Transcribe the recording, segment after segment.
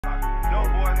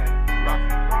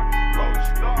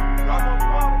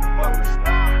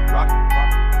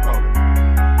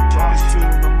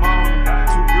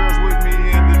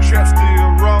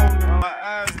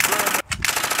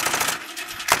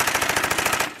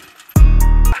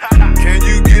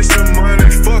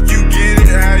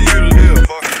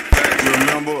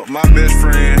My best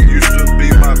friend used to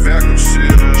be my vacuum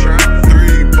sealer.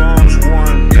 3 bombs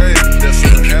one day, that's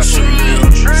a half a meal.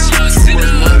 Too much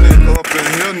money up in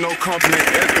here, no company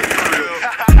at the crib.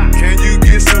 Can you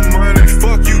get some money?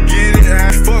 Fuck you get it,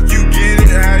 fuck you get it,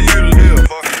 how you live.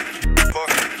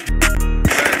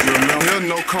 Remember, here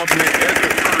no company at the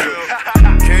crib.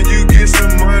 Can you get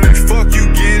some money? Fuck you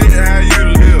get it, how you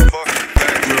live.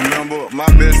 Remember, my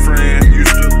best friend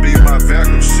used to be my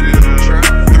vacuum sealer.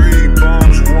 3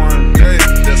 bombs one day,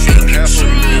 that's a half a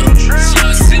meal. Too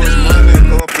much money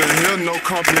up in here, no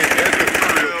company at the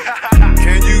crib.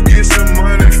 Can you get some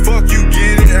money? Fuck you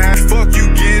get it, fuck you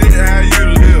get it, how you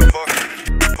live.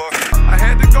 I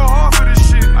had to go hard for this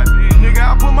shit. I did. Nigga,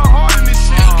 I put my heart in this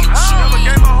shit. Never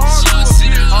gave my heart to a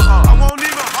bitch. I won't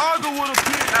even argue with a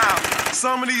bitch now.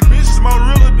 Some of these bitches more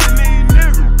realer than these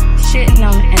niggas. Shitting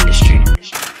on the industry.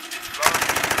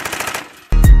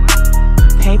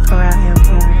 Paper out here,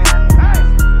 boy.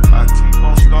 I keep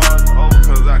on starting over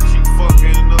cause I keep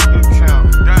fucking up the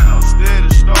count. Down, steady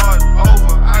starting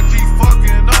over. I keep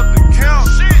fucking up the count.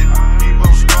 Shit. I keep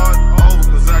on starting over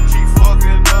cause I keep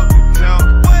fucking up the count.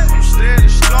 I'm steady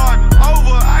starting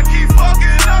over. I keep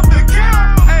fucking up the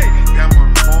count. Hey, got my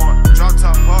horn, drop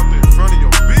top parked in front of your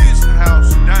bitch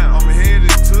house. Down, I'm headed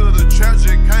to the trap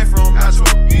that came from out your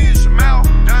bitch mouth.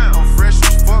 Down, I'm fresh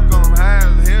as fuck, I'm high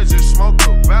as hell, just smoked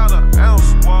about an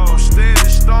ounce. I'm steady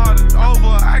starting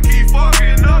over. I keep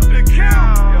fucking up the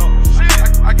count. Yo,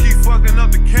 shit. I keep fucking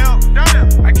up the count.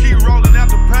 Damn. I keep rolling out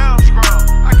the pound.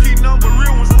 I keep number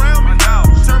real ones around me.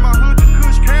 Turn my hood to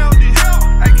Kush County.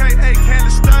 AKA Cali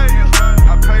State.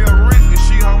 I pay her rent and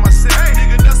she hold my set. Hey,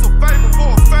 nigga, that's a favor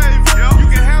for a favor. You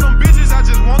can have them bitches, I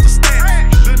just want the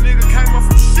stamp. The nigga came up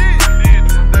from shit.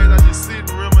 Some days I just sit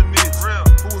and reminisce.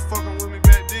 Who was fucking with me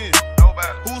back then?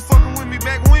 Nobody. Who was fucking with me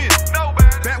back when? Nobody.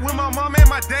 Back when my mom and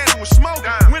my daddy was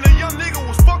smoking. When a young nigga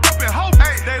was fucked up and hoping.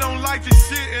 They don't like this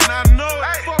shit and I know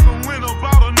it. Fucking went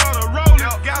about another rollin'.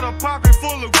 Got a pocket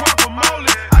full of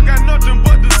guacamole. I got nothing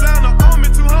but designer on me.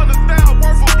 200,000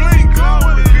 worth of bling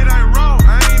glowing. It ain't wrong,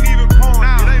 I ain't even pouring.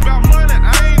 It ain't about money,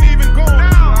 I ain't even going.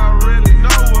 I already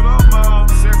know what I'm on.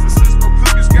 San Francisco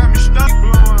cookies got me stuck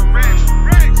blowing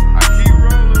money. I keep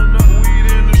rolling up weed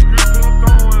in the script up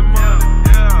throwing money.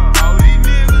 All these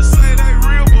niggas say they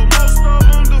real, but most of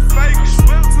them the fake.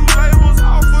 Swept 2 labels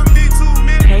off of me, 2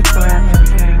 minutes. Paper out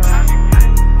here, boy.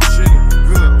 Shit,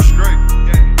 good, I'm straight.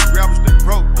 Rappers they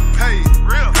broke, I'm paid.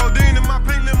 Codeine in my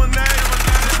pink lemonade.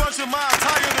 A bunch of my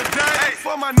attire today.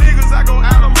 For my niggas, I go out.